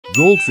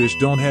Goldfish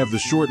don't have the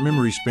short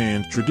memory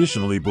span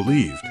traditionally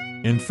believed.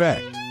 In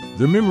fact,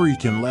 their memory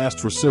can last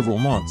for several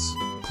months.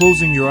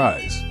 Closing your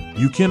eyes,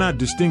 you cannot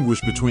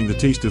distinguish between the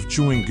taste of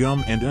chewing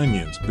gum and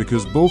onions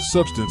because both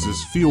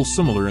substances feel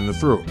similar in the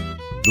throat.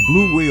 The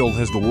blue whale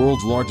has the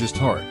world's largest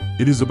heart.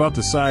 It is about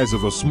the size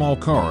of a small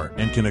car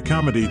and can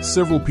accommodate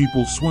several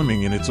people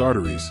swimming in its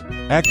arteries.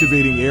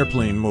 Activating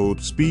airplane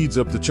mode speeds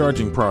up the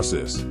charging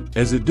process,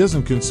 as it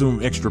doesn't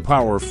consume extra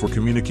power for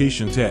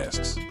communication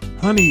tasks.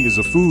 Honey is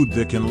a food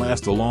that can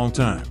last a long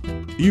time.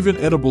 Even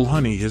edible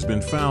honey has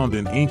been found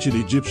in ancient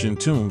Egyptian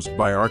tombs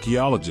by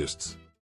archaeologists.